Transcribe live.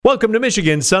Welcome to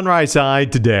Michigan Sunrise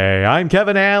Side today. I'm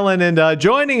Kevin Allen, and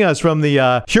joining us from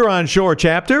the Huron Shore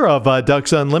chapter of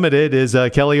Ducks Unlimited is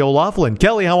Kellie O'Loughlin.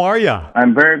 Kellie, how are you?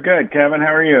 I'm very good. Kevin,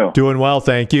 how are you? Doing well,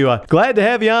 thank you. Glad to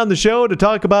have you on the show to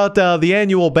talk about the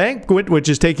annual banquet, which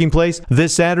is taking place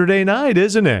this Saturday night,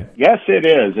 isn't it? Yes, it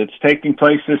is. It's taking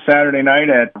place this Saturday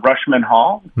night at Rushman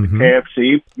Hall,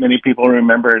 KFC. Many people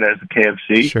remember it as the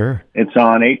KFC. Sure. It's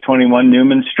on 821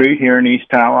 Newman Street here in East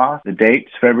Tawas. The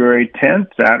date's February 10th,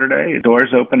 Saturday.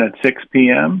 Doors open at 6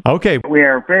 p.m. Okay. We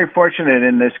are very fortunate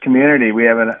in this community. We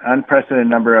have an unprecedented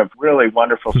number of really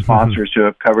wonderful sponsors who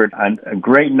have covered a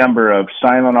great number of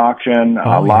silent auction,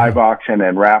 live auction,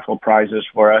 and raffle prizes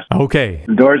for us. Okay.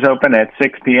 The doors open at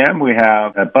 6 p.m. We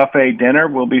have a buffet dinner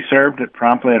will be served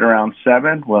promptly at around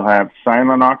 7. We'll have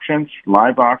silent auctions,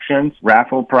 live auctions,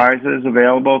 raffle prizes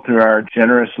available through our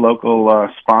generous local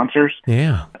sponsors.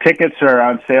 Yeah. Tickets are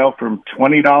on sale from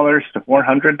 $20 to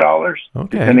 $400,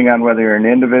 depending on whether you're an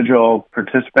individual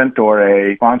participant or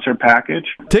a sponsor package.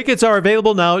 Tickets are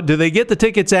available now. Do they get the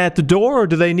tickets at the door, or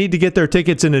do they need to get their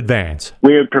tickets in advance?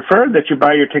 We would prefer that you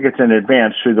buy your tickets in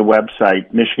advance through the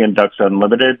website, Michigan Ducks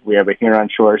Unlimited. We have a Huron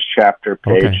Shores chapter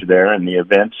page there in the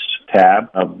events tab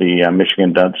of the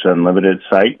Michigan Ducks Unlimited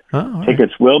site.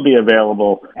 Tickets will be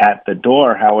available at the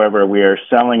door. However, we are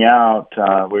selling out.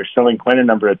 We're selling quite a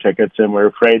number of tickets, and we're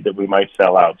afraid that we might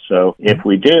sell out. So if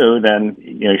we do, then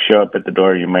show up at the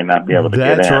door. You might not be able to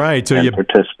get in. That's right. So you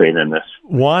participate in this.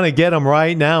 Want to get them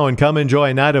right now and come enjoy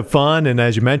a night of fun, and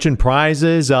as you mentioned,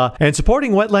 prizes and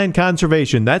supporting wetland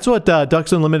conservation. That's what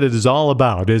Ducks Unlimited is all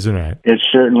about, isn't it? It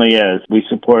certainly is. We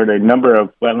support a number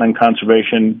of wetland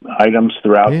conservation items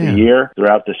throughout the year,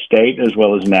 throughout the state, as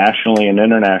well as nationally and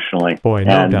internationally. Boy,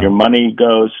 no and doubt. Your money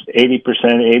goes 80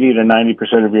 to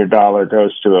 90% of your dollar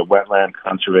goes to a wetland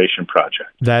conservation project.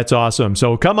 That's awesome.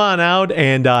 So come on out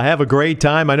and have a great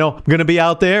time. I know I'm going to be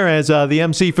out there as the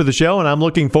MC for the show, and I'm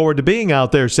looking forward to being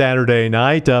out there Saturday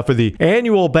night for the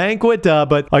annual banquet.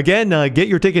 But again, get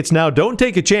your tickets now. Don't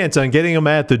take a chance on getting them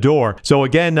at the door. So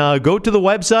again, go to the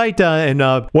website.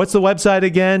 And what's the website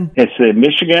again? It's the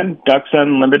Michigan Ducks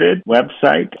Unlimited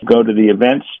website. Go to the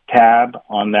events tab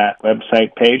on that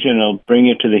website page, and it'll bring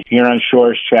you to the Huron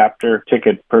Shores chapter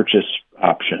ticket purchase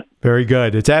option. Very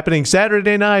good. It's happening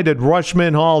Saturday night at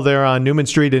Rushman Hall there on Newman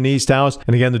Street in East Tawas.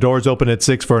 And again, the doors open at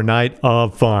 6 for a night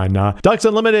of fun. Ducks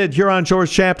Unlimited, Huron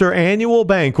Shores Chapter Annual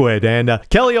Banquet. And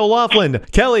Kellie O'Loughlin.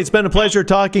 Kellie, it's been a pleasure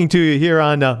talking to you here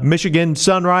on Michigan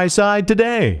Sunrise Side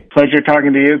today. Pleasure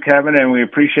talking to you, Kevin, and we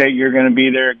appreciate you're going to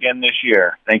be there again this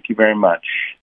year. Thank you very much.